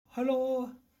Hello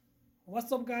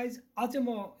WhatsApp guys आज चाहिँ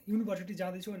म युनिभर्सिटी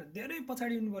जाँदैछु होइन धेरै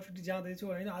पछाडि युनिभर्सिटी जाँदैछु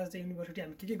होइन आज चाहिँ युनिभर्सिटी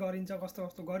हामी के गरिन्छ कस्तो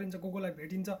कस्तो गरिन्छ को कोलाई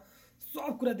भेटिन्छ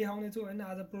सब कुरा देखाउनेछु होइन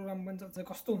आज प्रोग्राम पनि चाहिँ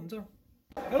कस्तो हुन्छ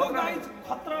हेलो गाइज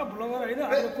खतरा भ्लगर होइन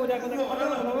हाम्रो कोरियाको चाहिँ खतरा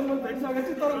भ्लगर म भेटिसकेको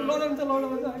छु तर लजाउनु चाहिँ होइन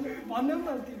भन्नु नि त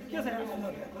के छ यार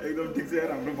एकदम ठिक छ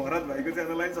यार हाम्रो भरत भाइको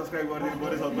च्यानललाई सब्स्क्राइब गरिदिनु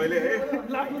पर्यो सबैले है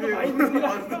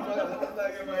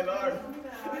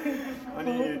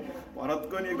अनि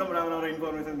भरतको नि एकदम राम्रो राम्रो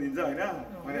इन्फर्मेसन दिन्छ होइन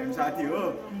अनि हामी साथी हो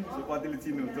सो कतिले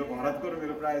चिन्नुहुन्छ भरतको र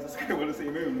मेरो प्रायः सब्सक्राइबरहरू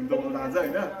सेमै हुनुहुन्छ मलाई थाहा छ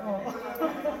होइन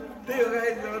त्यही हो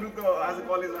गाइस अरूको आज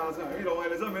कलेजमा आउँछ हामी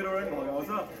रमाइलो छ मेरो पनि भग आउँछ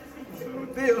सो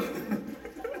त्यही हो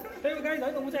गाइज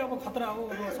होइन ऊ चाहिँ अब खतरा हो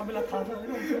अब सबैलाई थाहा छ होइन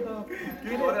त्यो त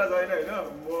के खतरा छैन होइन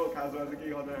म खासमा चाहिँ के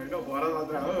खतरा होइन भरत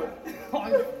खतरा हो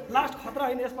लास्ट खतरा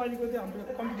होइन यसपालिको त्यो हाम्रो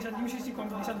कम्पिटिसन युसिसी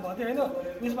कम्पिटिसन भयो थियो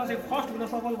होइन यसमा चाहिँ फर्स्ट हुन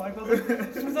सफल भएको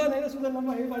सुजन होइन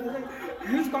सुजनमा यहीबाट चाहिँ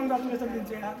ह्युज कङ्ग्रेचुलेसन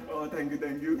दिन्छु यहाँ थ्याङ्क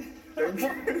यू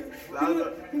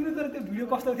तिम्रो तर त्यो भिडियो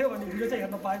कस्तो थियो भन्ने भिडियो चाहिँ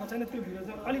हेर्न पाएको छैन त्यो भिडियो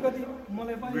चाहिँ अलिकति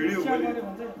मलाई पनि सेयर गऱ्यो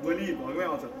भने चाहिँ भोलि भगमै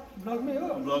आउँछ ब्लगमै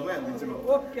हो ब्लगमै हालिदिन्छु म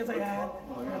ओके छ यार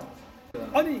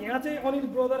अनि यहाँ चाहिँ अनिल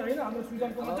ब्रदर होइन हाम्रो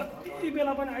सुजनको जति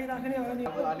बेला पनि आइराख्ने अनि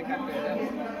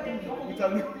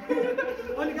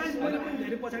अनि गाइस मैले पनि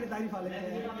धेरै पछाडि दारी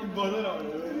फालेको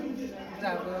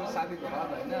हाम्रो साथी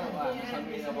भरत होइन अब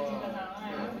हामीसँगै अब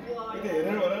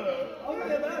हेरेर हाम्रो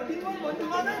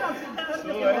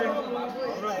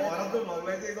भरतको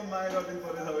भगलाई चाहिँ एकदम माया गरिदिनु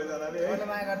पर्यो सबैजनाले है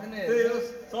माया गरिदिने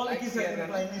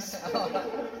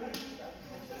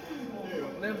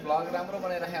भ्लग राम्रो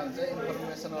बनाइराखेको हुन्छ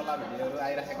इन्फर्मेसनवाला भिडियोहरू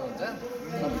आइराखेको हुन्छ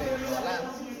सबले हेर्नु होला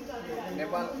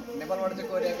नेपालबाट चाहिँ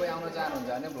कोरिया कोही आउन चाहनुहुन्छ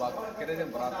भने भ्लग के अरे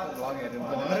भरतको भ्लग हेर्नु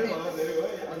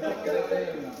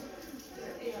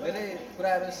धेरै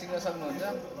कुराहरू सिक्न सक्नुहुन्छ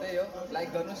त्यही हो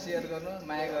लाइक गर्नु सेयर गर्नु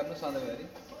माया गर्नु सधैँभरि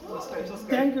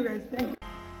thank you guys thank you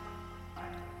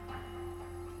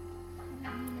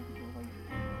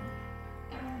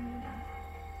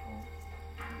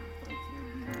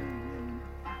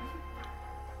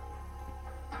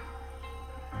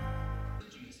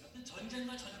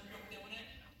전쟁과 전염병 때문에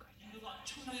인류가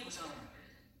엄청나게 고생합니다.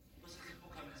 그것을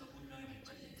극복하면서 문명의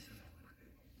발전이 있습니다.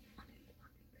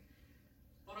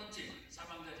 뻔한지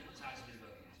사망자 지금 41가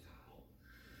되고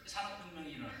산업혁명이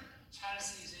일어난 찰스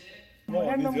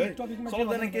 2세의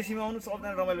सबजना केसीमा आउनु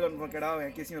सबजना रमाइलो गर्नु पर्छ केटा हो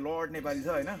यहाँ केसीमा लड नेपाली छ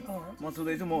होइन म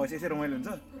सुन्दैछु म भएपछि यसै रमाइलो हुन्छ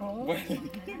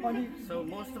So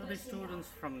most of the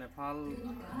students from Nepal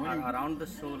are around the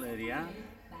Seoul area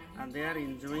and they are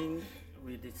enjoying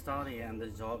with the study and the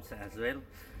jobs as well.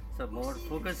 So more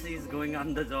focus is going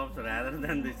on the jobs rather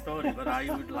than the story, but I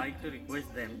would like to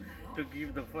request them to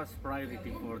give the first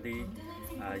priority for the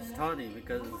study,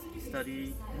 because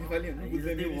study is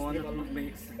the one who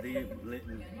makes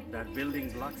that building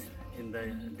blocks in the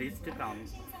days to come.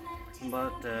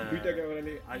 But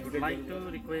I would like to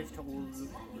request all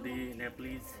the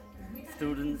Nepalese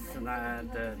students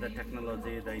that the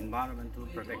technology, the environmental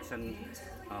protection,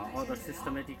 other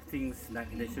systematic things that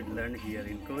they should learn here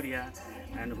in Korea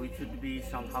and which should be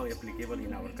somehow applicable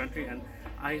in our country. And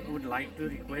I would like to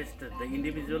request the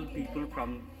individual people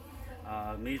from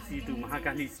Messi to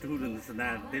Mahakali students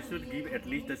that they should give at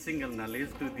least a single knowledge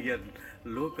to their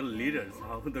local leaders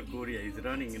how the Korea is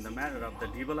running in the matter of the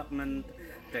development,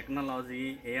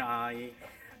 technology, AI,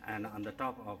 and on the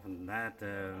top of that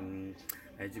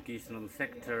educational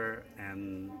sector,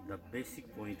 and the basic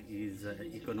point is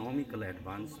economical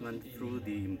advancement through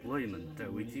the employment,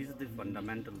 which is the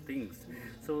fundamental things.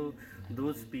 So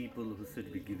those people who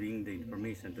should be giving the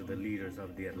information to the leaders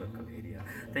of their local area.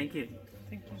 Thank you.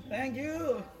 Thank you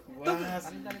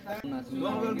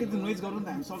अलिकति noise गर्नु नि त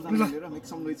हामी सबजना लिएर make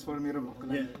some noise फर मेरो भक्कु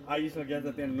आइसक्यो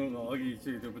त त्यहाँ अघि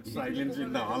चाहिँ त्यो साइलेन्स इन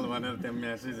द हल भनेर त्यहाँ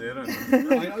म्यासेज हेर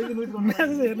अहिले नोइज गर्नु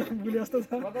म्यासेज हेर्न भुले जस्तो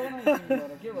छ अब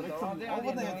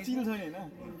त यहाँ चिल छैन हैन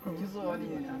त्यसो अनि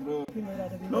हाम्रो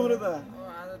नम्रो त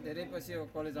आज धेरै पछि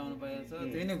कलेज आउनु पाएको छ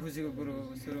त्यही नै खुसीको कुरो हो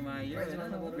सुरुमा आइयो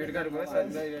भेटघाट भयो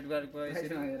साथीभाइ भेटघाट भयो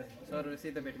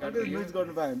सरसित भेटघाट भयो नोइज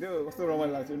गर्नु पायो भने त्यो कस्तो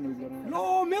रमाइलो लाग्छ नोइज गर्नु लो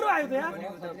मेरो आयो त यार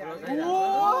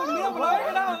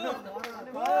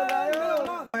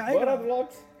मेरो भ्लग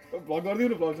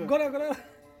गरिदिनु भ्लग गर गर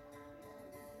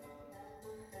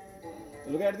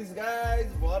Look at this guys,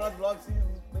 Bharat vlogs.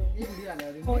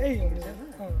 हो यही हो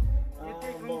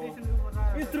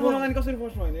यत्रो बनाउन कसरी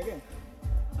फर्स्ट भएन के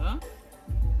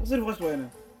कसरी फर्स्ट भएन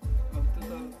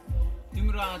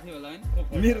तिम्रो आएको थियो होला हैन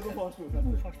मेरो त फर्स्ट हो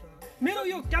मेरो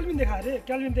यो क्याल्भिन देखाएर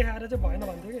चाहिँ भएन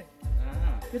भन्थ्यो कि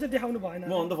यो चाहिँ देखाउनु भएन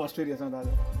म अन्त फर्स्ट फेरि यसमा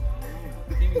दाजु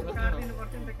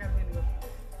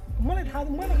मलाई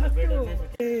थाहा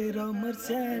थियो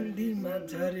मर्स्यान्डीमा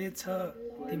झरेछ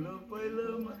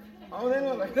आउँदैन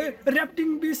होला ऱ्याफ्टिङ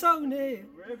बिसाउने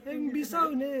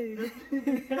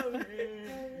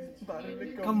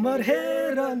कम्मर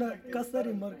हेर न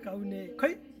कसरी मर्काउने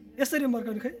खै यसरी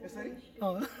मर्काउने खै यसरी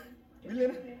अँ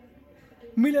मिलेन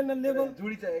मिलेन लेभल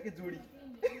जोडी चाहियो के जोडी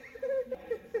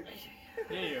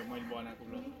यही हो मैले बनाएको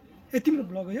ब्लग ए तिम्रो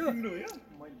ब्लग हो यो तिम्रो हो यो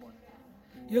मैले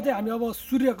बनाएको यो चाहिँ हामी अब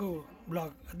सूर्यको ब्लग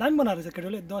दामी बनाएर रहेछ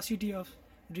केटाले the city of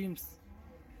dreams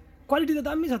quality त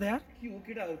दामी छ त यार के हो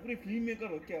केटाहरू पुरै फिल्म मेकर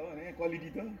हो क्या हो भने क्वालिटी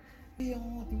त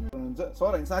हुन्छ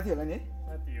सर होइन साथी होला नि है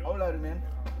साथी हो हाउ आर म्यान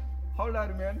हाउ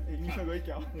आर म्यान इङ्ग्लिसमा गयो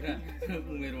क्या हो पुरा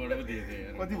उमेरबाट पो दिएको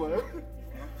यार कति भयो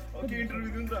ओके इन्टरभ्यू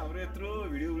दिनु त हाम्रो यत्रो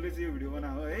भिडियो उसले चाहिँ यो भिडियो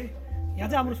बनायो है यहाँ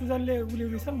चाहिँ हाम्रो सुजनले उसले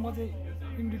उयो छ म चाहिँ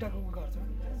इन्डिटाको उयो गर्छु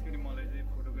त्यसरी मलाई चाहिँ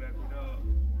फोटोग्राफी र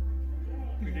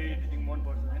भिडियो एडिटिङ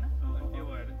मनपर्छ होइन त्यो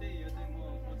भएर चाहिँ यो चाहिँ म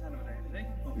उजान हुँदाखेरि चाहिँ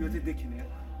यो चाहिँ देखिने यार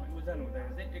उजान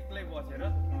हुँदाखेरि चाहिँ एक्लै बसेर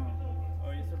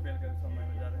यसो बेलुकाको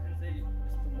समयमा जाँदाखेरि चाहिँ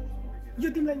यस्तो मौसम देखेर यो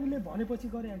तिमीलाई उसले भनेपछि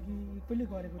गरे कि पहिले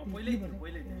गरेको तिमी पहिल्यै के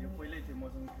थियो गर्ने? पहिल्यै थियो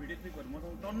मसँग भिडियो क्लिपहरू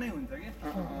मसँग टन्नै हुन्छ कि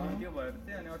त्यो भएर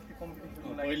चाहिँ अनि अस्ति कम्पिटिसनको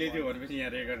लागि पहिले त्यो भनेपछि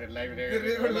यहाँ रेकर्ड लाइभ रेकर्ड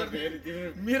रेकर्ड तिम्रो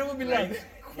मेरो पो बिल्ला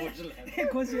ए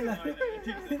खुसी होला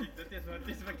ठिक छ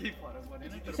त्यसमा केही फरक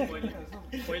परेन तर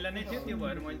पहिला नै थियो त्यो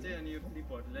भएर मैले चाहिँ अनि यो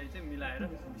क्लिपहरूलाई चाहिँ मिलाएर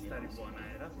बिस्तारै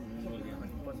बनाएर अनि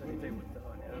पछाडि चाहिँ हुन्छ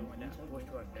भनेर मैले पोस्ट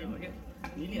गरिदिएको हो क्या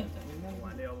मिलिहाल्छ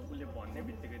उहाँले अब उसले भन्ने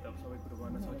बित्तिकै त अब सबै कुरो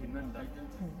गर्न सकिन्न नि त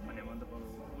भने मतलब अब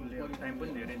उसले अब टाइम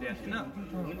पनि धेरै दिएको थिएन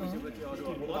त्यसपछि अरू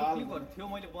क्लिपहरू थियो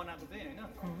मैले बनाएको चाहिँ होइन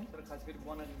तर खास गरी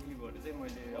बनाएको क्लिपहरू चाहिँ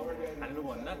मैले अब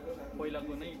हाल्नुभन्दा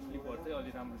पहिलाको नै क्लिपहरू चाहिँ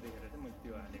अलि राम्रो देखेर चाहिँ मैले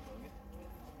त्यो हालेको हो कि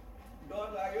डर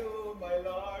लाग्यो माइ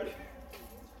लर्ड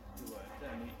त्यो भएर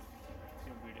चाहिँ अनि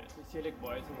त्यो भिडियो चाहिँ सेलेक्ट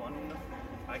भएछ भनौँ न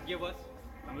भाग्यवश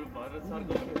हाम्रो भरत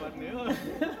सरको हुनुपर्ने हो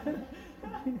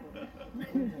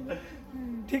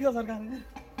ठिक छ सरकार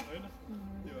होइन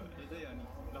त्यो भएर चाहिँ अनि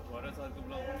ल भरत सरको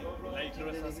ब्लग पनि लाइक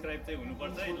र सब्सक्राइब चाहिँ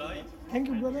हुनुपर्छ है ल है थ्याङ्क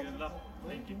यू ब्रदर ल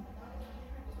thank you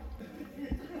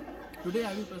Today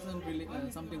I will present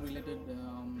something related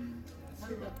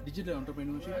digital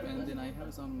entrepreneurship, and then I have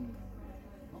some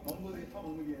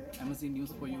amazing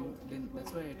news for you. Then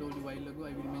that's why I told you a while ago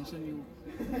I will mention you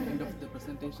at the end of the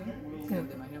presentation, and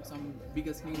then I have some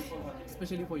biggest news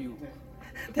especially for you.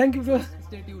 Thank you bro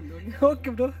Stay tuned, okay? Okay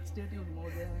bro Stay tuned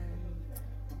more than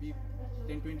maybe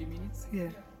 10-20 minutes.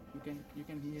 You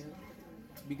can hear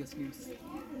biggest news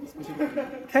especially for you.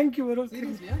 Thank you bro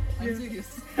Seriously, yeah? I'm serious.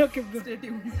 Okay bro Stay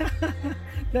tuned.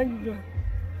 Thank you bro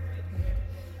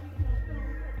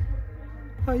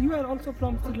you are also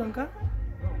from Sri Lanka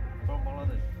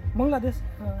Bangladesh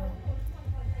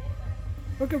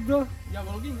okay bro You are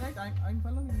vlogging, right? I'm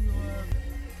following you.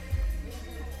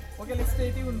 Okay, let's stay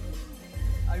tuned.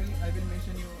 I will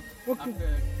mention you Okay.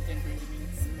 after 10-20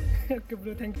 minutes. Okay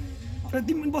bro thank you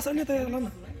तिमी बस नि त ल न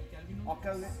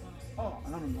अक्काले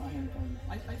no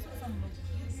I saw some.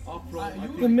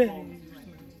 Yo may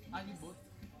Are you both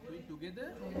doing together?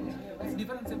 It's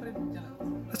different, separate channel.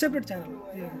 Separate channel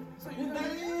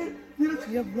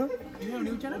या bro You have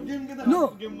new channel? No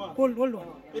old वान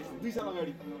 2 साल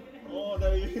अगाडि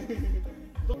दाइ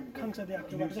खाङ्सा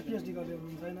दियाकोबाट चाहिँ पिएचडी गर्दै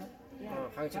हुनुहुन्छ होइन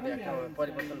फाङ्सन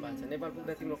परिवर्तन भएको छ नेपाल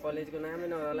पुग्दा तिम्रो कलेजको नामै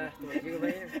नहोला जस्तो भनेको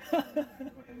भाइ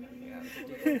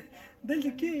दाइले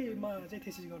चाहिँ केमा चाहिँ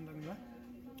थेसिस गर्नु लाग्नु भयो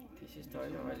थिसिस त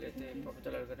होइन अहिले चाहिँ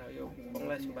प्रपोजलहरू गरेर यो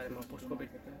बङ्गलादेशको बारेमा पोस्ट कोभिड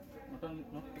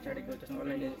पछाडिको जस्तो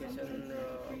अनलाइन एजुकेसन र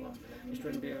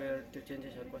स्टुडेन्ट बिहेभियर त्यो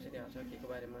चेन्जेसहरू कसरी आउँछ के को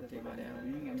बारेमा त्यही गरे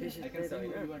थिसिस नै त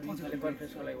होइन अहिले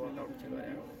कन्फरेन्सको लागि वर्कआउट चाहिँ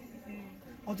गरे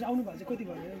हजुर आउनु भएको चाहिँ कति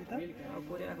भयो यता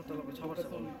कोरियाको तलको 6 वर्ष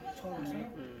भयो 6 वर्ष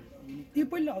यो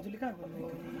पहिला हजुरले कहाँ गर्नुभयो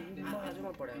आजमा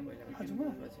पढायो पहिला आजमा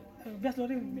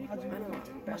ब्याचलरै आज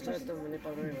मास्टर्स त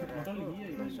नेपालमै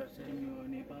गरेर मास्टर चाहिँ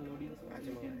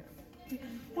आजमा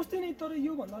अस्ति नै तर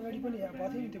योभन्दा अगाडि पनि यहाँ भएको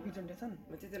थियो नि त्यो प्रेजेन्टेसन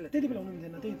त्यतिले त्यति बेला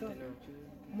हुनुहुन्थेन त्यही त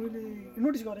मैले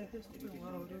नोटिस गरेको थिएँ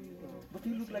उहाँहरू but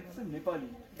you look like Nepali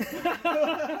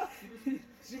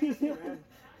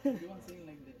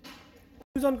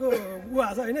सुजनको ऊ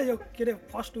आज होइन यो के अरे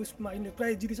फर्स्ट उसमा यिनीहरू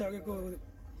प्राइज जितिसकेको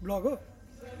ब्लग हो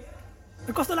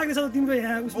कस्तो लाग्दैछ तिम्रो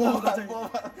यहाँ उसमा आउँदा चाहिँ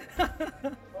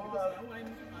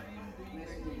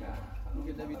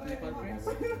Together with Nepal friends.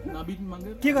 Nabit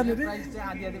Mangar. के गर्ने रे Price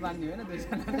चाहिँ आधी बाँध्ने होइन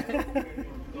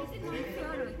दुईजनाले.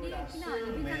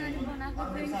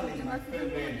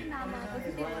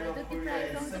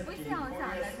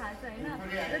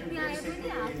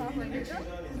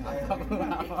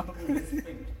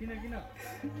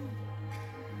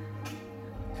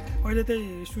 अहिले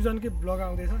त्यही सुजनकै ब्लग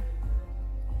आउँदैछ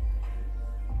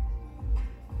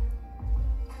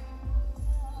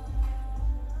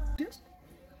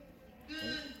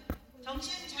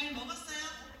점심 잘 먹었어요?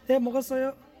 네 먹었어요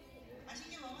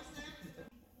맛있게 먹었어요?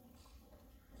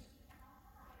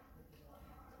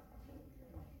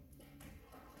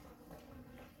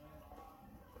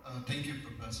 Thank you,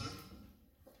 Professor.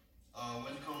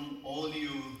 Welcome all you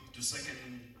to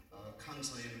second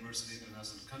Kansai University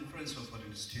International Conference for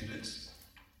Foreign Students.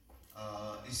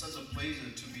 It's such a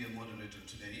pleasure to be a moderator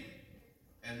today.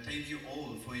 And thank you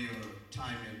all for your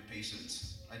time and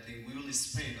patience. I think we will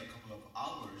spend a couple of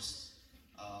hours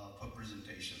for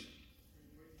presentation.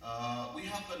 We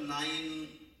have 9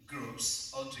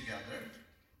 groups altogether.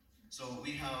 So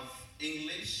we have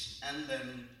English and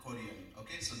then Korean.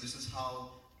 Okay, so this is how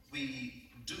we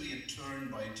do it turn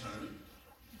by turn.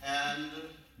 And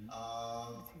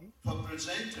for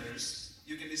presenters,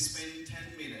 you can spend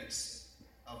 10 minutes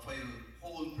for your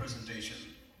whole presentation.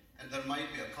 And there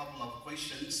might be a couple of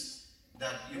questions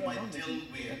that you might deal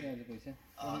with.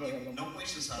 If no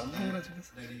questions are there,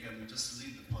 then you can just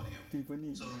leave the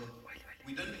podium. So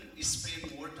we don't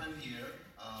spend more time here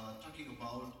talking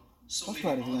about so many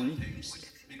other things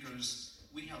because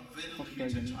we have very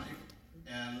limited time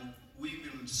and we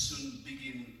will soon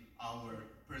begin our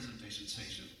presentation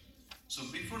session. So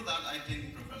before that, I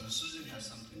think Professor Susan has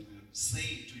something to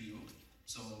say to you.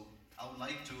 So I would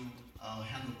like to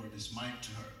hand over this mic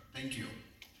to her. Thank you.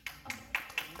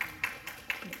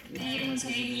 네, 제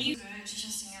이유를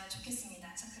주셨으면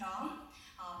좋겠습니다. 자, 그럼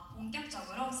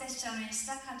본격적으로 세션을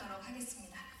시작하도록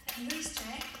하겠습니다. English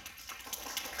track.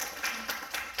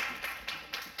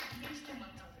 English track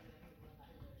먼저.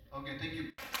 Okay, thank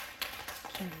you.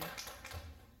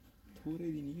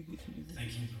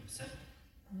 Thank you, Professor.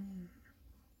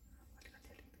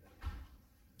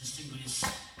 Distinguished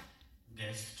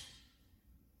guests,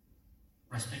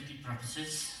 respected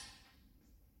professors,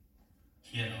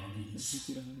 dear audience,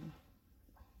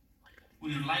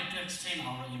 we would like to extend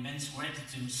our immense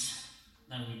gratitude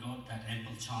that we got that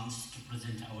ample chance to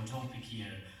present our topic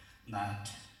here,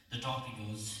 that the topic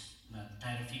was the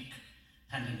terrific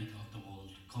pandemic of the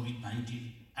world,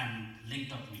 COVID-19, and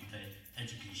linked up with the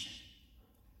education.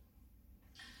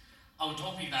 Our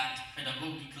topic that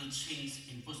pedagogical change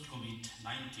in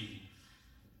post-COVID-19.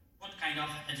 What kind of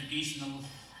educational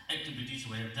activities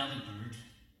were delivered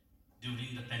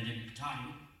during the pandemic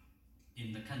time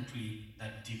in the country,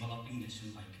 that developing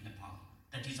nation like Nepal?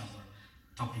 That is our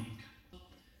topic.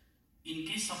 In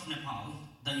case of Nepal,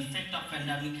 the effect of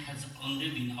pandemic has only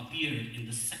been appeared in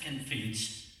the second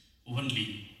phase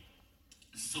only.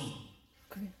 So,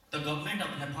 the government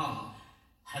of Nepal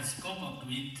has coped up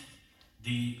with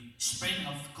the spread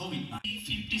of COVID-19.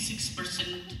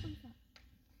 56%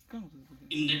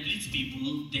 in Nepalese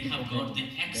people, they have got the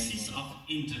access of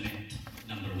internet,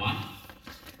 number one.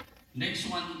 Next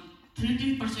one,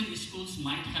 13% schools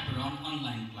might have run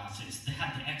online classes. They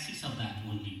have the access of that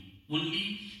only.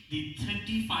 Only the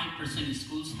 35%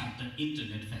 schools have the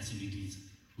internet facilities,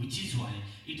 which is why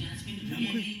it has been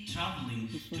really troubling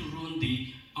to run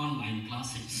the online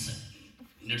classes.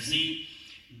 Let's see,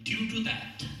 due to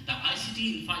that, the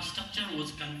ICT infrastructure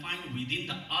was confined within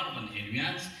the urban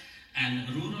areas and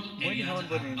rural areas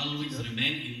have always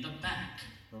remained in the back.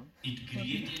 It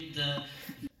created the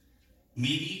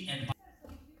many advantages.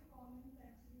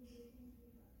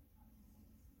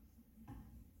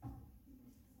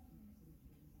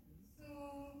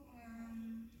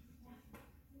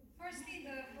 Firstly,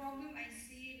 the problem I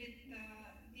see with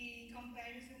the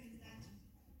comparison is that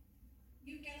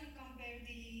you cannot compare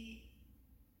the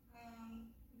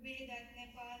way that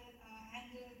Nepal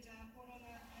handled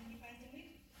corona and the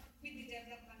pandemic with the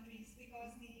developed countries,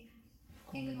 because the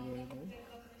economic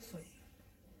development is,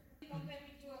 compare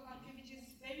it to a country which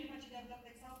is very much developed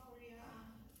like South Korea,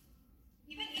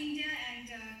 even India and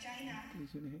China,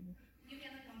 you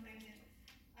cannot compare them.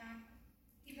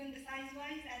 Even the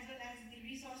size-wise as well as the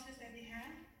resources that they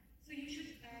have. So you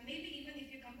should, maybe even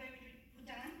if you compare it with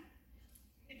Bhutan,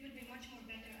 it would be much more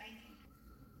better, I think.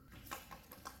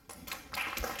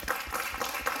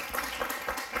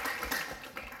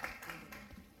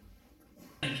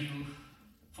 Thank you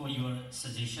for your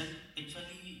suggestion.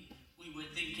 Actually, we were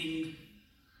thinking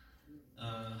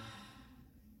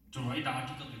to write an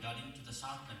article regarding to the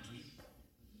South country.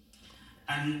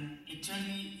 And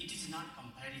actually, it is not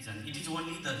comparison, it is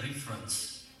only the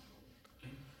reference.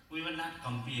 Okay? We were not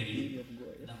comparing,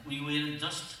 we were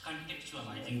just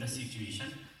contextualizing the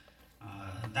situation,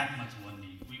 that much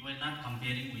only. We were not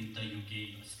comparing with the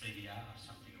UK, Australia, or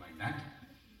something like that.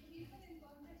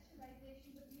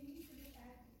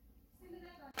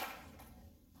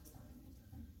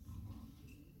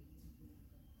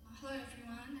 Hello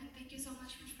everyone, and thank you so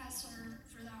much, Professor,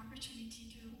 for the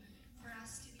opportunity for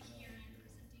us to be here and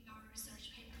presenting our research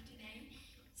paper today.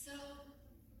 So,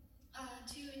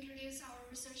 to introduce our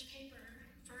research paper,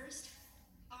 first,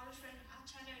 our friend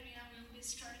Acharya Rina will be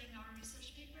starting our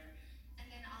research paper, and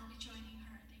then I'll be joining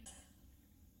her. Thanks.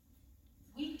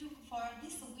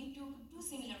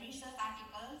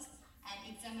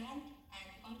 examined and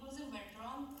conclusions were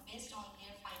drawn based on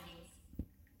their findings.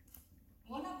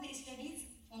 One of the studies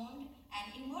found an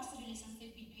inverse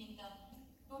relationship between the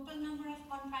total number of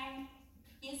confined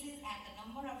cases and the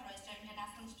number of registered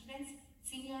international students.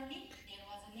 Similarly, there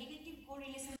was a negative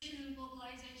correlation.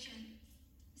 Globalization.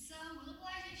 So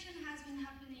globalization has been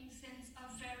happening since a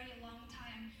very long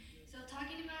time. So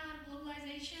talking about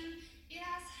globalization, it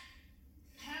has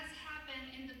happened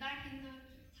in the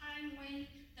time when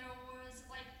there was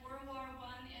like World War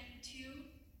I and II.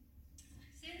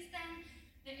 Since then,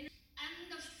 and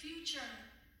the future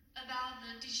about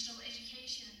the digital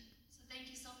education. So thank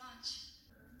you so much.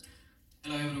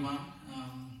 Hello everyone.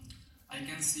 I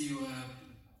can see your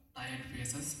tired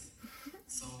faces.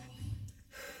 So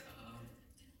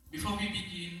before we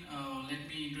begin, let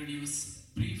me introduce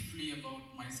briefly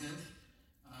about myself.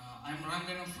 I'm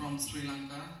Rangana from Sri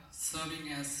Lanka,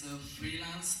 serving as a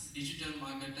freelance digital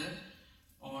marketer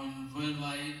on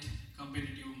worldwide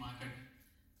competitive market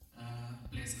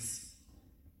places.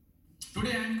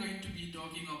 Today I'm going to be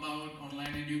talking about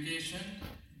online education,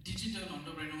 digital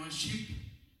entrepreneurship,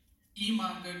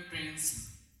 e-market trends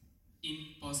in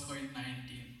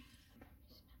post-COVID-19.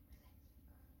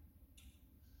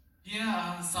 Here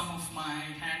are some of my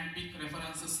hand-picked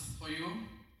references for you,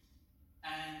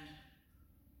 and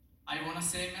I want to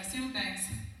say massive thanks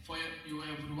for you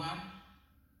everyone.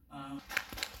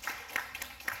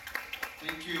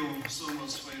 Thank you so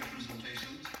much for your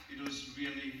presentation. It was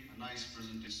really a nice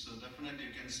presentation. So definitely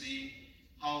you can see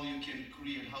how you can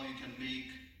create, how you can make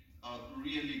a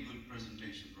really good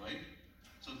presentation, right?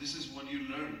 So this is what you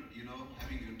learn,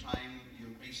 having your time, your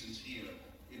patience here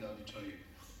in the auditorium.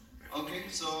 Okay,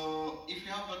 so if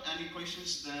you have got any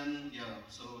questions, then yeah,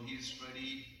 so he's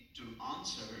ready to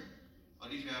answer. Or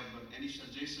if you have got any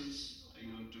suggestions,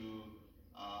 to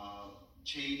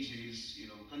change his,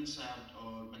 concept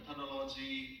or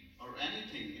methodology or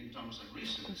anything in terms of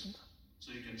research,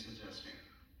 so you can suggest him.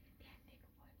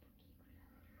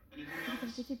 Anything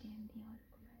else?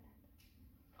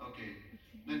 Okay,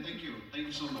 then thank you. Thank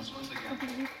you so much once again.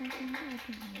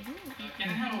 Can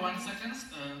I have 1 second?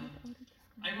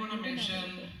 I want to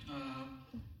mention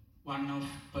one of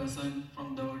person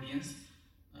from the audience.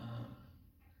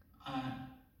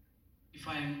 If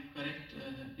I am correct,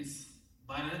 it's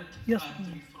Bharat, Yes.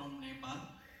 Khatri from Nepal.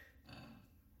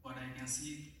 What I can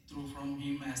see through from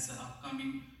him as an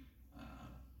upcoming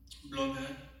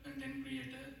blogger, content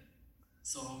creator.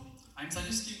 So I'm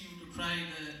suggesting you to try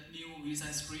the new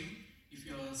visa stream if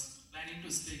you're planning to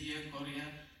stay here in Korea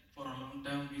for a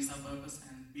long-term visa purpose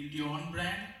and build your own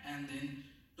brand, and then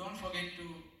don't forget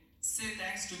to say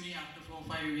thanks to me after 4 or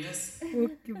 5 years.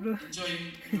 Okay, bro.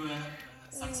 Enjoying your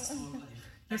successful life.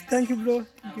 Yes, thank you, bro. Have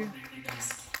Thank a you. great day, guys.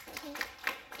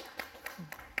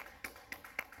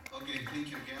 Okay, thank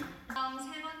you again. 다음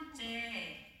세 번째,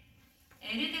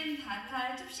 에르덴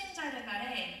바탈 습신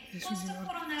자료가래 포스트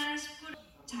코로나 19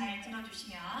 잘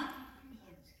들어주시면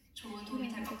좋은 도움이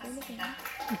될 것 같습니다.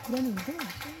 불안해인데?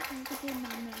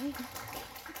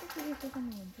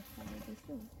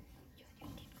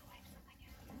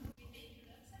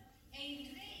 And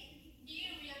today,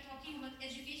 here we are talking about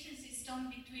education system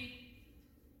between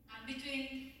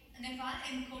Nepal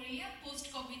and Korea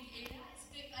post-COVID era.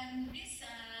 And this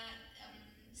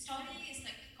study is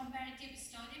like comparative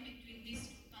study between these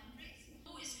two countries.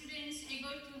 So students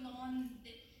eager to learn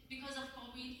because of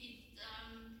COVID, it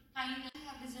kind of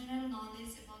have the general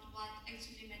knowledge about what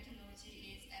actually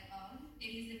methodology is about.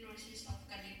 It is the process of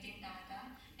collecting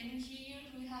data, and here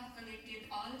we have collected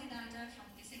all the data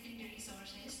from the secondary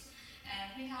sources.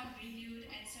 We have reviewed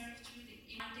and searched through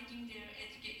taking their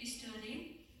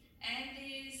study, and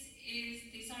this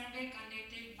is the survey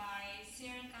conducted by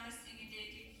Sercast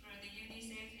Initiative for the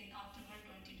UNICEF in October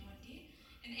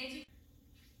 2020.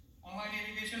 Online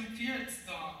education creates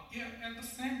at the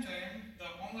same time, the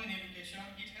online education,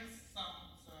 it has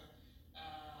some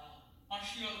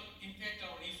partial impact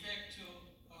or effect to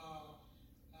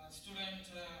student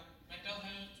mental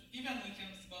health, even we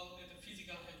can spell the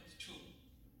physical health too.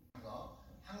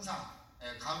 항상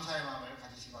감사의 마음을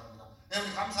가지시기 바랍니다. 네,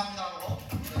 우리 감사합니다 하고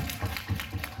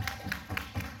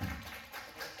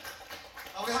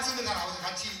우리 학생들 다 나오세요.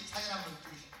 같이 사진 한번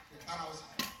다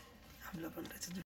나오세요.